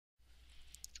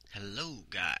Hello,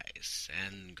 guys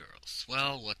and girls.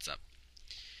 Well, what's up?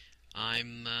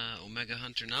 I'm Omega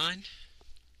Hunter 9,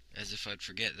 as if I'd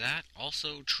forget that.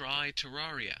 Also, try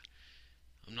Terraria.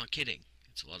 I'm not kidding.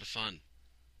 It's a lot of fun.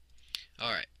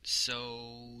 Alright,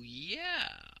 so, yeah.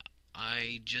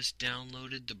 I just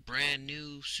downloaded the brand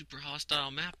new super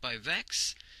hostile map by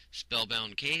Vex,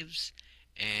 Spellbound Caves,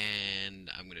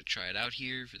 and I'm going to try it out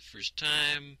here for the first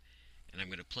time, and I'm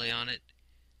going to play on it.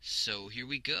 So, here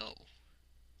we go.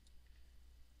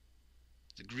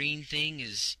 The green thing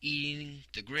is eating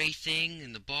the gray thing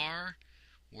in the bar.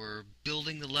 We're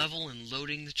building the level and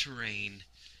loading the terrain.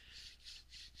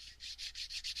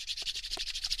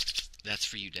 That's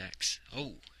for you, Dex.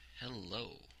 Oh,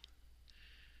 hello.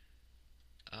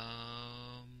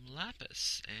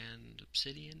 Lapis and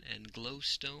obsidian and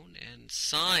glowstone and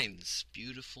signs.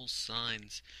 Beautiful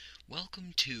signs.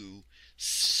 Welcome to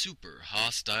Super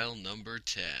Hostile number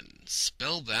 10,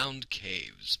 Spellbound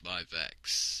Caves by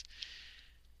Vex.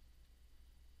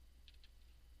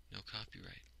 No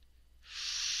copyright.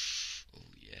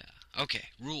 Oh, yeah. Okay,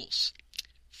 rules.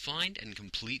 Find and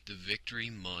complete the victory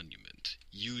monument.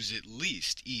 Use at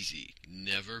least easy,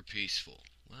 never peaceful.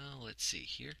 Well, let's see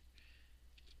here.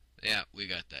 Yeah, we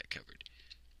got that covered.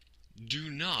 Do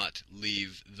not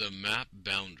leave the map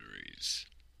boundaries.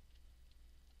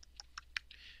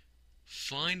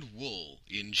 Find wool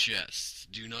in chests.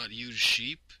 Do not use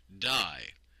sheep, dye,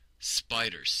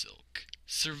 spider silk.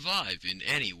 Survive in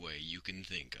any way you can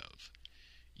think of.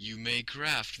 You may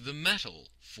craft the metal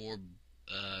for,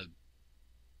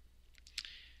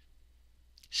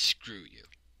 screw you.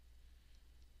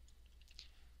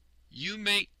 You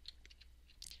may,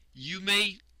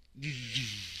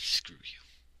 screw you.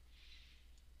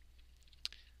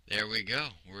 There we go,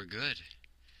 we're good.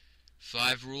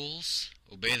 5 rules,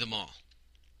 obey them all.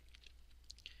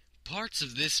 Parts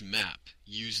of this map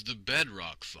use the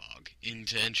bedrock fog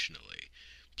intentionally.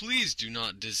 Please do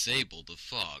not disable the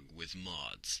fog with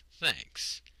mods.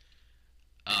 Thanks.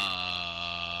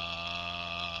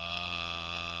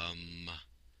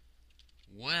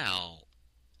 Well,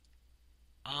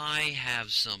 I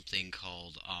have something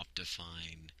called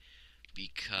Optifine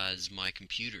because my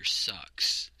computer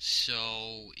sucks.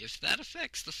 So, if that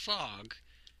affects the fog,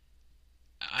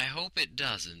 I hope it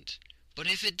doesn't. But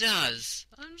if it does,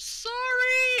 I'm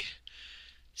sorry!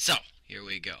 So, here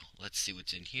we go. Let's see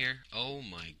what's in here. Oh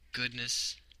my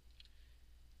goodness.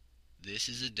 This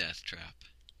is a death trap.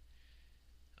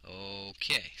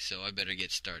 Okay, so I better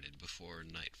get started before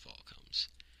nightfall comes.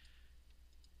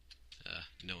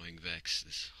 Knowing Vex,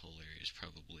 this whole area is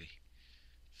probably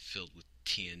filled with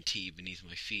TNT beneath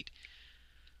my feet.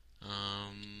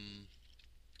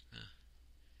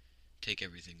 Take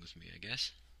everything with me, I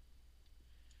guess.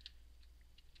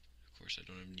 Of course, I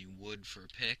don't have any wood for a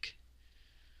pick.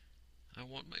 I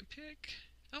want my pick.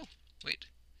 Oh, wait.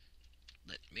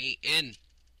 Let me in.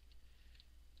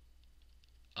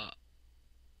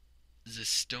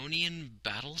 Zestonian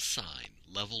Battle Sign,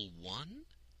 level 1?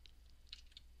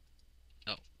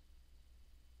 Oh.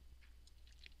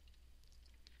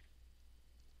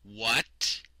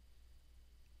 What?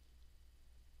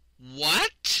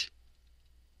 What?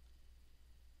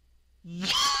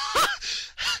 What?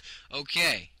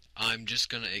 Okay, I'm just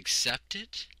gonna accept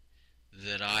it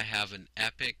that I have an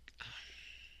epic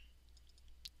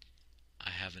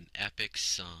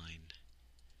sign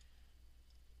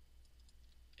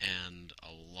and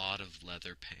a lot of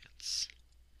leather pants.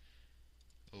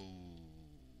 Oh,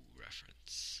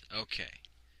 reference. Okay.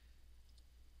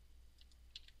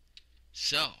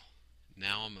 So,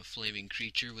 now I'm a flaming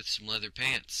creature with some leather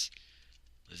pants.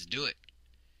 Let's do it.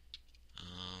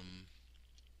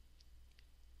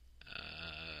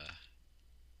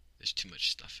 There's too much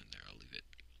stuff in there. I'll leave it.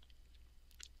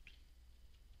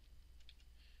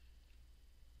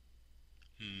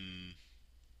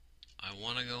 I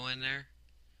want to go in there,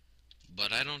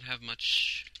 but I don't have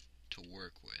much to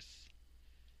work with.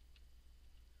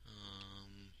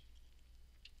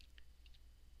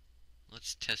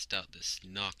 Let's test out this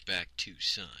knockback 2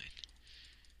 sign.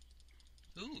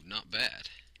 Ooh, not bad.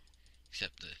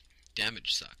 Except the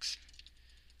damage sucks.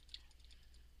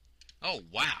 Oh,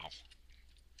 wow!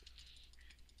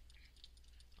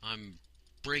 I'm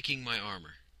breaking my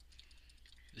armor.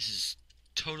 This is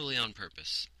totally on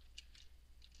purpose.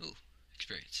 Ooh,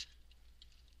 experience.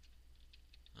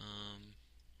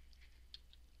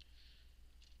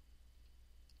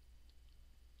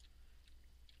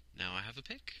 Now I have a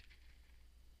pick.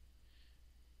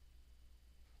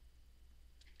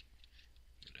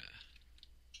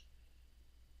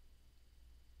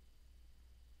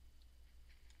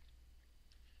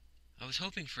 I was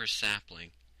hoping for a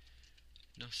sapling.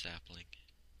 No sapling.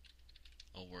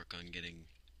 I'll work on getting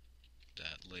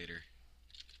that later.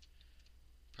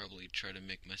 Probably try to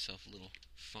make myself a little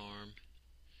farm.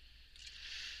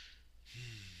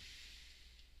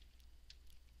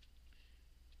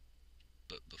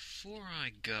 But before I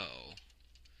go,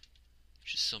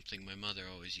 which is something my mother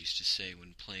always used to say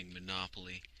when playing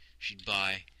Monopoly, she'd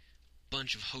buy a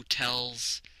bunch of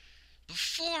hotels.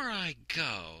 Before I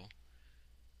go,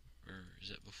 or is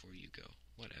that before you go?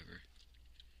 Whatever.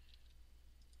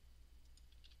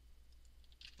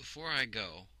 Before I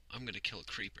go, I'm gonna kill a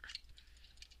creeper.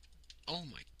 Oh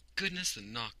my goodness, the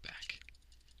knockback.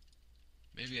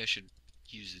 Maybe I should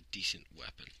use a decent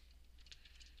weapon.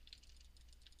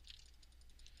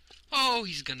 Oh,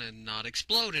 he's gonna not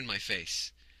explode in my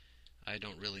face. I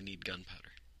don't really need gunpowder.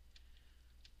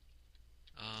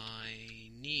 I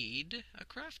need a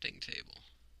crafting table.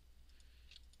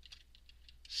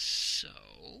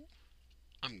 So,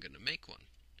 I'm gonna make one.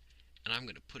 And I'm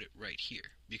gonna put it right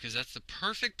here, because that's the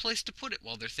perfect place to put it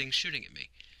while there are things shooting at me.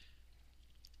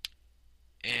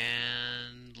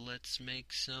 And let's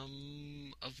make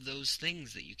some of those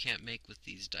things that you can't make with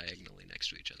these diagonally next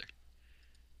to each other.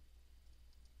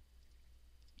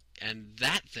 And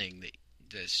that thing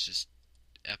that's just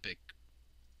epic,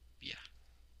 yeah.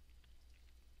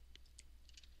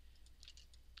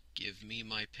 Give me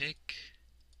my pick.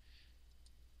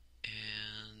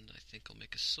 And I think I'll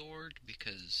make a sword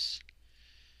because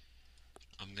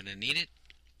I'm gonna need it.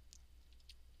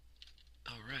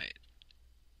 Alright.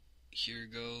 Here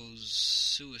goes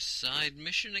suicide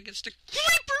mission against a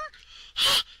creeper!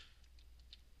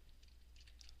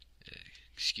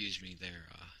 Excuse me there,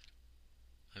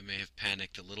 I may have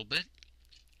panicked a little bit.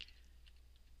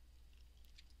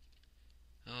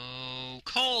 Oh,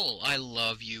 Cole! I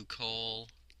love you, Cole.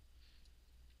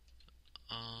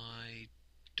 I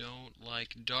don't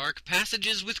like dark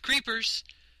passages with creepers.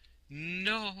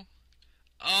 No.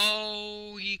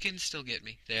 Oh, he can still get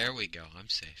me. There we go. I'm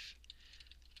safe.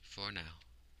 For now.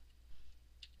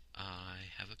 I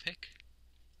have a pick.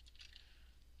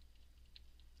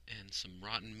 And some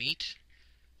rotten meat,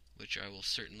 which I will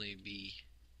certainly be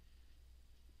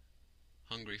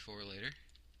hungry for later.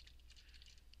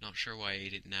 Not sure why I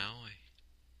ate it now.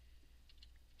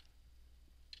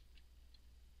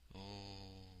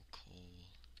 Oh, coal.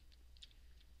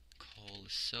 Coal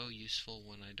is so useful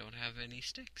when I don't have any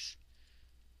sticks.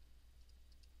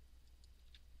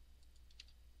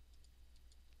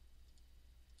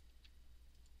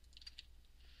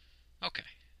 Okay.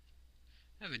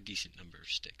 I have a decent number of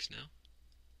sticks now.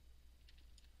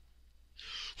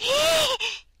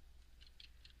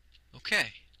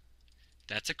 Okay.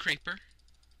 That's a creeper.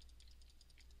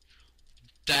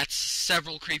 That's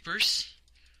several creepers.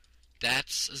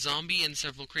 That's a zombie and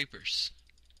several creepers.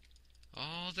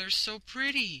 Oh, they're so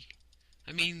pretty.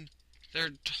 I mean, they're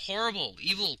horrible,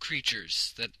 evil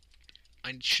creatures that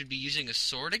I should be using a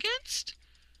sword against?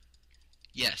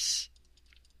 Yes.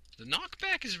 The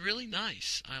knockback is really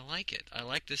nice. I like it. I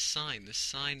like this sign. This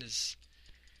sign is...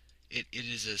 It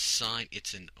is a sign.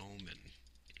 It's an omen.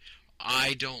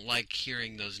 I don't like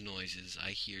hearing those noises.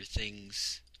 I hear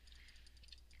things...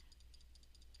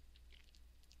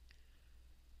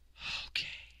 Okay.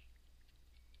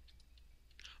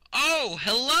 Oh,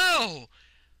 hello!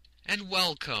 And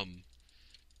welcome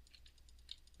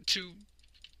to...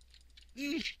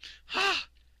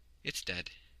 It's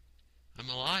dead. I'm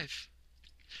alive.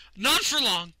 Not for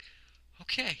long!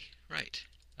 Okay, right.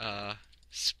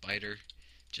 Spider.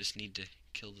 Just need to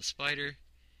kill the spider.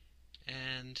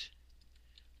 And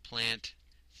plant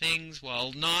things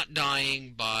while not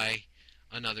dying by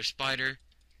another spider.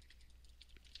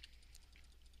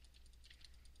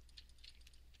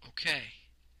 Okay.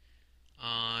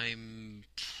 I'm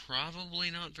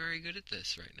probably not very good at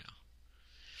this right now.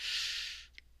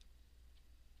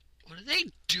 What are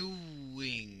they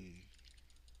doing?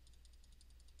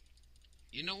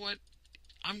 You know what?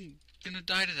 I'm gonna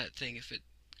die to that thing if it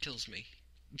kills me.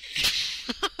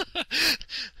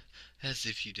 As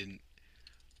if you didn't.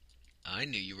 I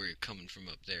knew you were coming from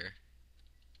up there.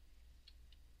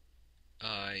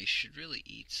 I should really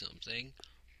eat something.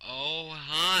 Oh,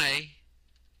 hi.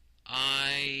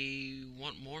 I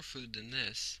want more food than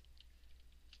this.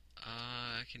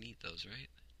 I can eat those, right?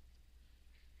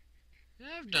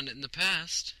 Yeah, I've done it in the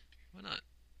past. Why not?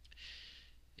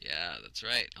 Yeah, that's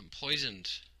right. I'm poisoned.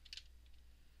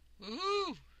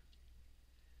 Woohoo!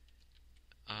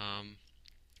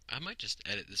 I might just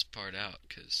edit this part out,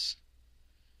 because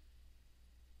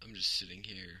I'm just sitting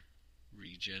here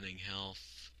regenning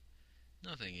health.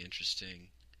 Nothing interesting.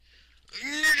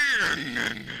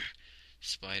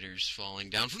 Spiders falling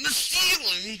down from the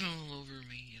ceiling all over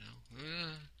me, you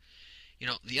know.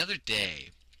 The other day,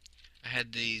 I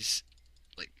had these,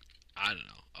 like, I don't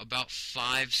know, about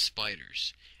 5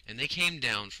 spiders, and they came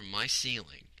down from my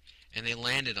ceiling, and they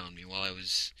landed on me while I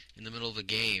was in the middle of a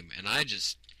game, and I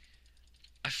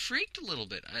freaked a little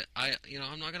bit.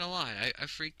 I'm not gonna lie, I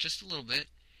freaked just a little bit,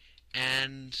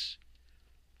 and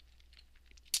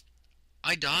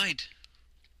I died.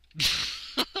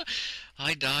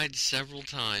 I died several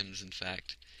times, in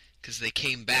fact, because they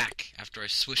came back after I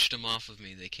swished them off of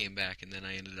me. They came back, and then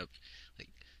I ended up like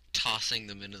tossing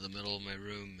them into the middle of my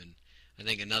room, and I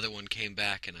think another one came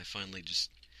back, and I finally just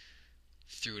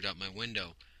threw it out my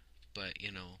window. But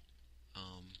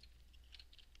um,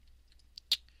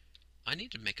 I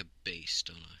need to make a base,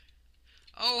 don't I?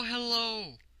 Oh,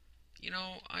 hello.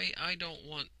 I don't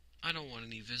want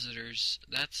any visitors.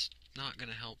 That's not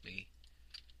gonna help me.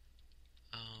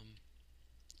 Um,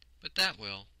 but that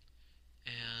will.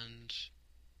 And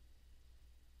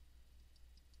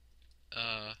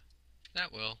uh,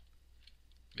 that will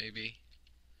maybe.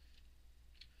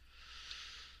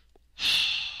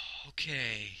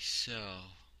 Okay, so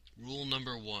rule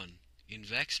number 1: in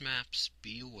Vex maps,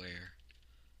 be aware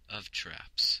of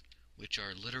traps, which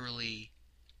are literally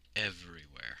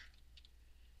everywhere,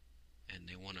 and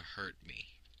they want to hurt me.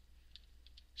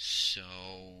 So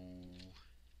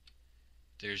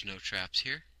there's no traps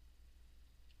here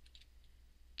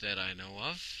that I know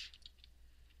of.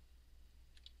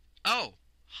 Oh,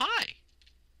 hi.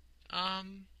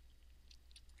 Um,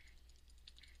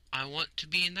 I want to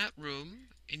be in that room,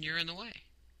 and you're in the way.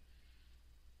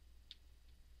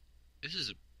 This is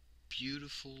a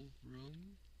beautiful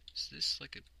room. Is this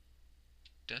like a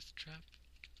death trap?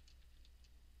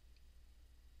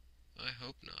 I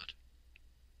hope not.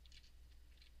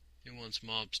 He wants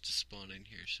mobs to spawn in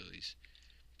here, so he's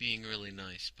being really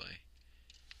nice by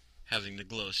having the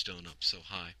glowstone up so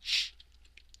high.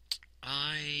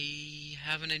 I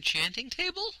have an enchanting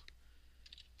table?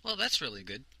 Well, that's really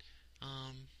good.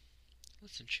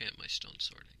 Let's enchant my stone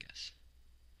sword, I guess.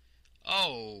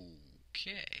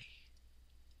 Okay.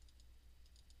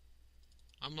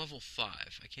 I'm level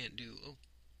 5. I can't do... Oh.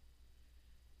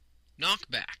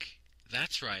 Knockback.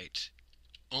 That's right.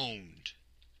 Owned.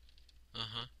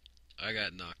 Uh-huh. I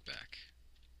got knockback.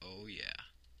 Oh, yeah.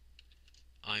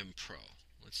 I'm pro.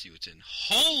 Let's see what's in.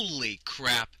 Holy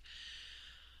crap!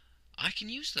 I can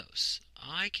use those.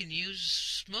 I can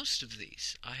use most of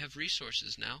these. I have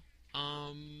resources now.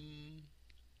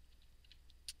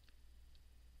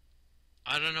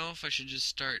 I don't know if I should just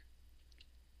start...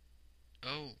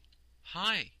 Oh.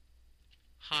 Hi.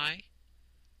 Hi.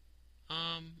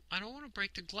 I don't want to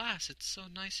break the glass. It's so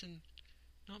nice and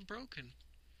not broken.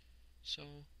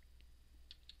 So...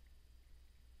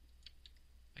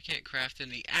 I can't craft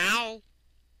any... Ow!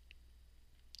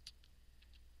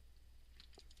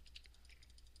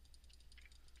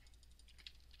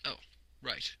 Oh,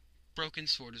 right. Broken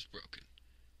sword is broken.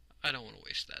 I don't want to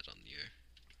waste that on you.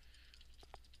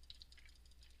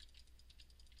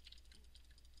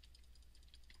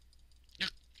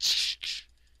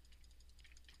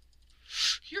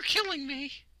 You're killing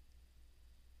me!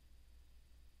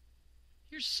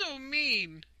 You're so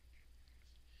mean!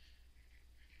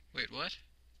 Wait, what?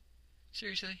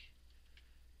 Seriously?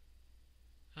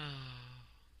 Oh.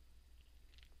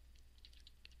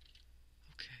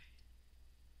 Okay.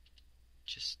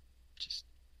 Just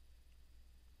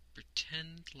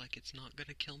pretend like it's not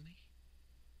gonna kill me.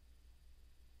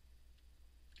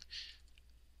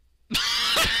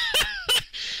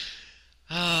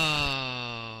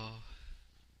 Oh.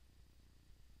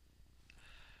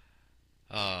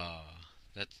 Oh.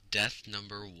 That's death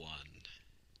number 1.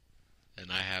 And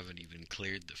I haven't even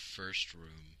cleared the first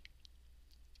room.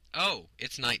 Oh,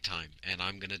 it's nighttime, and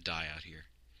I'm gonna die out here.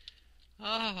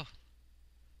 Oh.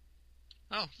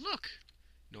 Oh, look!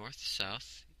 North,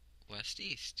 south, west,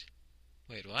 east.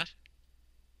 Wait, what?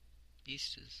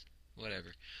 East is...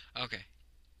 whatever. Okay.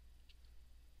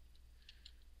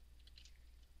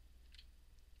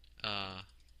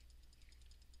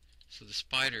 So the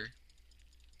spider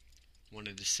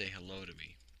wanted to say hello to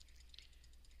me.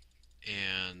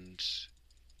 And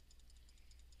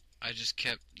I just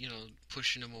kept,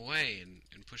 pushing him away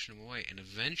and pushing him away. And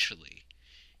eventually,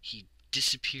 he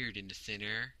disappeared into thin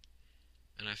air.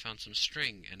 And I found some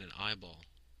string and an eyeball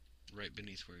right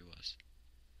beneath where he was.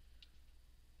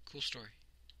 Cool story.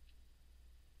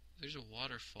 There's a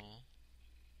waterfall.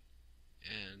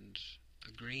 And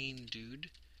a green dude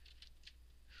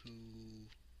who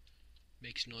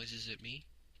makes noises at me.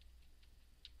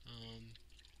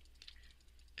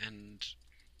 And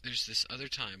there's this other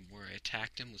time where I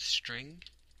attacked him with string,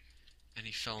 and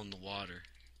he fell in the water.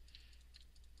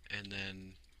 And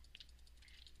then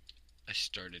I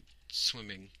started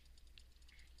swimming,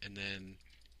 and then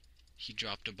he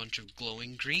dropped a bunch of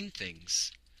glowing green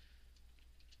things.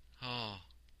 Oh.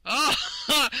 Oh!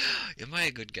 Am I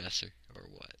a good guesser? Or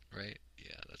what, right?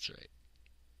 Yeah, that's right.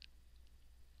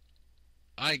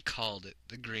 I called it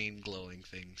the green glowing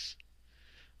things.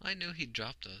 I knew he'd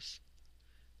drop those.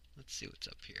 Let's see what's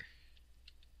up here.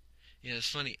 Yeah, it's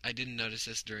funny. I didn't notice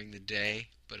this during the day,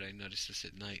 but I noticed this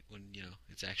at night when,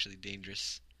 it's actually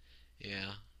dangerous.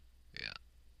 Yeah, yeah.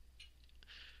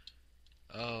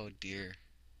 Oh dear.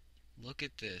 Look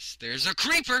at this. There's a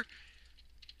creeper!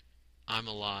 I'm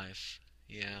alive.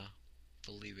 Yeah,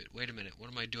 believe it. Wait a minute.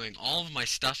 What am I doing? All of my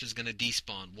stuff is gonna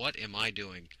despawn. What am I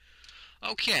doing?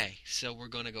 Okay, so we're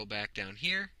gonna go back down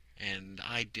here, and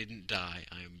I didn't die.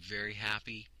 I am very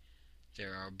happy.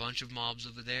 There are a bunch of mobs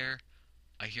over there.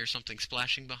 I hear something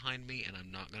splashing behind me, and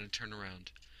I'm not gonna turn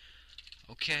around.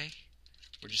 Okay,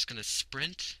 we're just gonna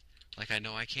sprint like I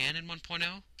know I can in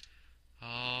 1.0.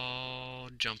 Oh,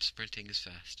 jump sprinting is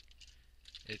fast.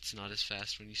 It's not as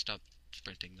fast when you stop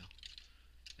sprinting,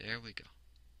 though. There we go.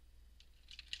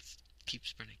 Keep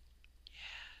sprinting.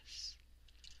 Yes.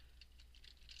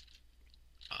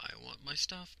 I want my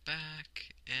stuff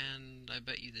back, and I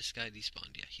bet you this guy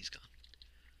despawned. Yeah, he's gone.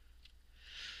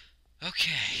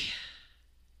 Okay.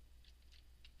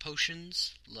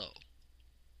 Potions low.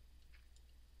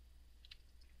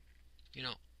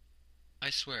 I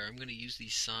swear, I'm gonna use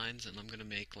these signs, and I'm gonna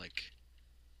make, like,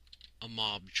 a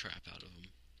mob trap out of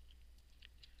them.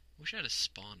 Wish I had a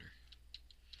spawner.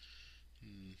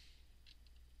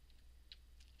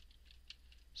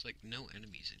 There's like no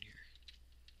enemies in here.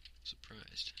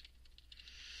 Surprised.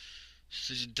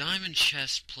 So there's a diamond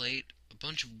chest plate, a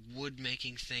bunch of wood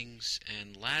making things,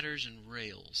 and ladders and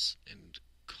rails, and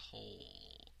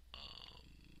coal.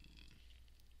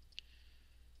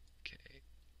 Okay.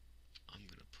 I'm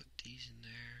gonna put these in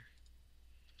there,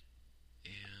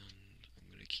 and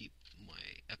I'm gonna keep my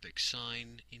epic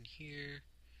sign in here.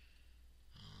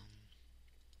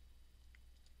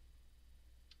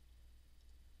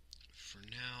 For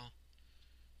now,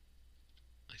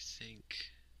 I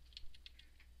think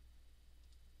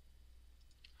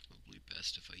probably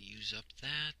best if I use up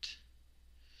that.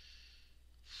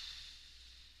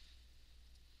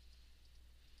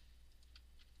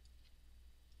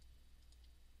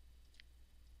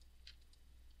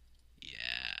 Yeah,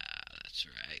 that's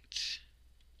right.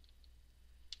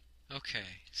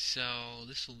 Okay, so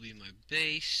this will be my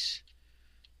base.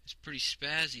 It's pretty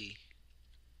spazzy.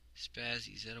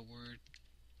 Spazzy, is that a word?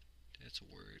 That's a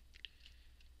word.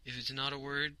 If it's not a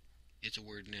word, it's a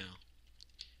word now.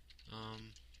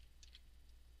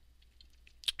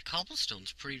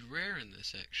 Cobblestone's pretty rare in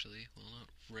this, actually. Well, not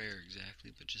rare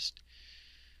exactly, but just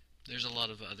there's a lot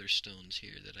of other stones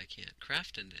here that I can't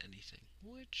craft into anything,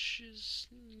 which is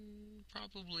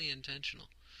probably intentional.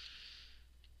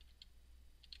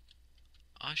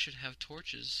 I should have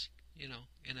torches, in a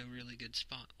really good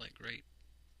spot, like right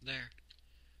there.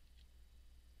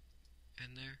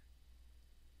 And there.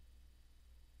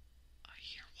 I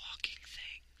hear walking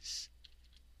things.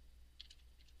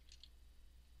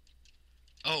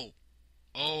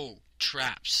 Oh,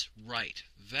 traps. Right.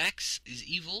 Vex is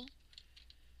evil,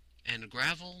 and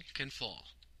gravel can fall.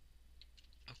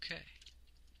 Okay.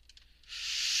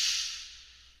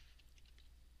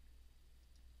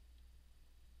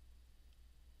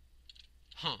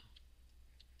 Huh.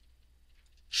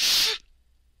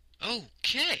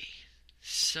 Okay.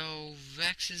 So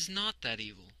Vex is not that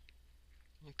evil.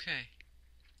 Okay.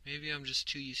 Maybe I'm just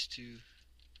too used to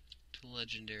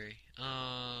legendary.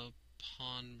 Pawnbringer,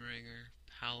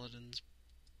 Paladin's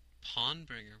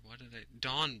Pawnbringer. What did I?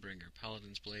 Dawnbringer,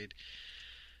 Paladin's Blade.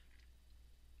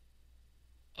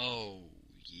 Oh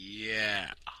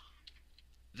yeah.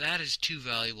 That is too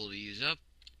valuable to use up.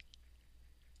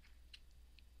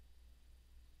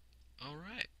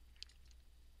 Alright.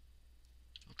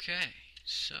 Okay,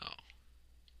 so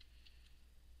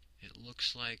it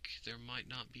looks like there might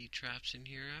not be traps in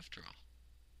here after all.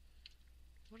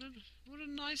 What a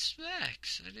nice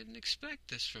Vex. I didn't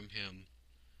expect this from him.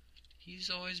 He's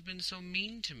always been so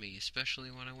mean to me,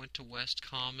 especially when I went to West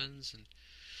Commons, and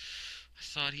I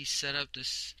thought he set up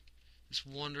this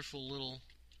wonderful little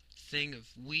thing of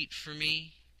wheat for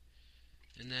me,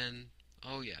 and then,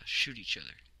 oh yeah, shoot each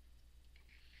other.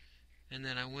 And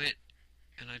then I went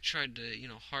and I tried to,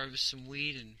 harvest some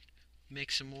wheat and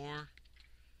make some more,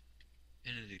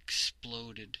 and it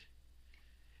exploded.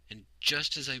 And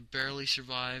just as I barely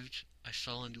survived, I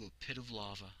fell into a pit of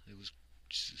lava. It was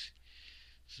just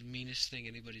the meanest thing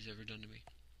anybody's ever done to me.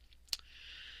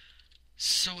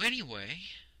 So anyway,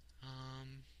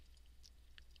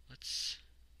 let's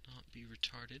not be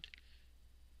retarded.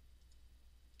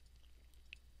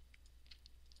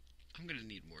 I'm gonna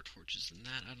need more torches than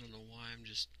that. I don't know why I'm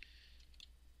just...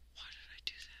 Why did I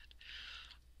do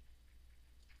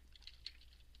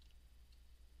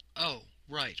that? Oh,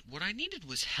 right. What I needed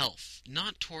was health,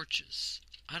 not torches.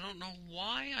 I don't know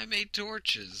why I made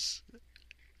torches.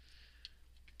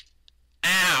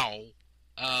 Ow!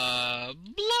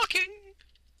 Blocking!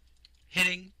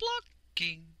 Hitting,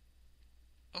 blocking.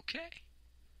 Okay.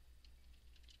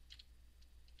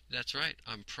 That's right,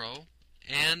 I'm pro.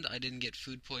 And I didn't get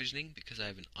food poisoning because I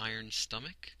have an iron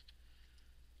stomach.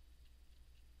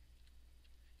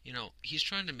 You know, he's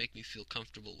trying to make me feel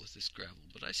comfortable with this gravel,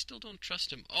 but I still don't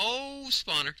trust him. Oh,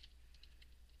 spawner.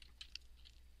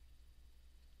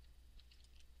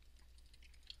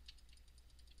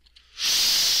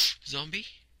 Zombie?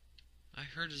 I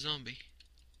heard a zombie.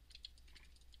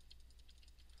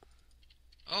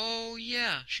 Oh,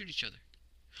 yeah. Shoot each other.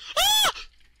 Ah!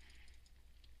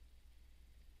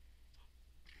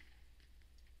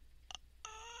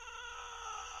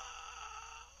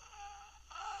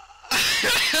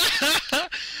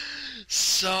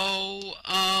 So,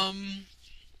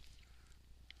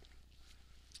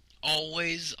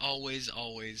 always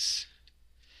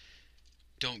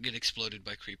don't get exploded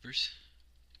by creepers.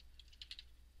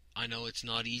 I know it's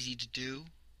not easy to do.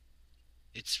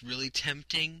 It's really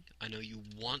tempting. I know you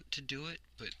want to do it,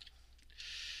 but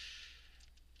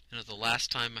you know, the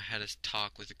last time I had a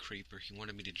talk with a creeper, he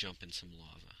wanted me to jump in some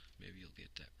lava. Maybe you'll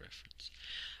get that reference.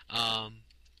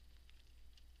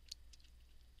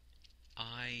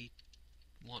 I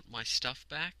want my stuff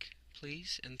back,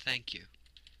 please, and thank you.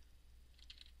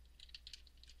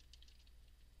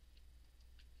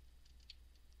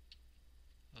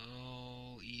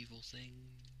 Oh, evil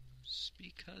things,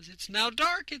 because it's now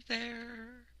dark in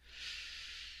there.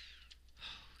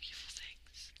 Oh, evil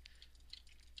things.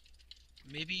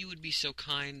 Maybe you would be so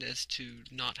kind as to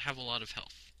not have a lot of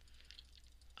health.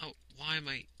 Oh, why am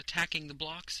I attacking the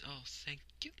blocks? Oh, thank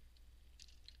you.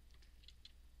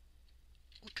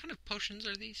 What kind of potions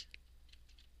are these?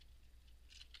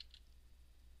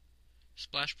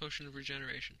 Splash potion of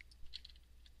regeneration.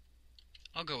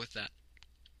 I'll go with that.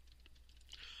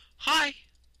 Hi!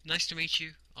 Nice to meet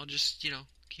you. I'll just,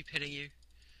 keep hitting you.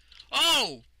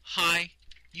 Oh! Hi!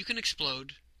 You can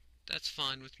explode. That's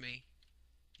fine with me.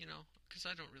 Because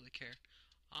I don't really care.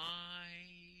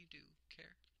 I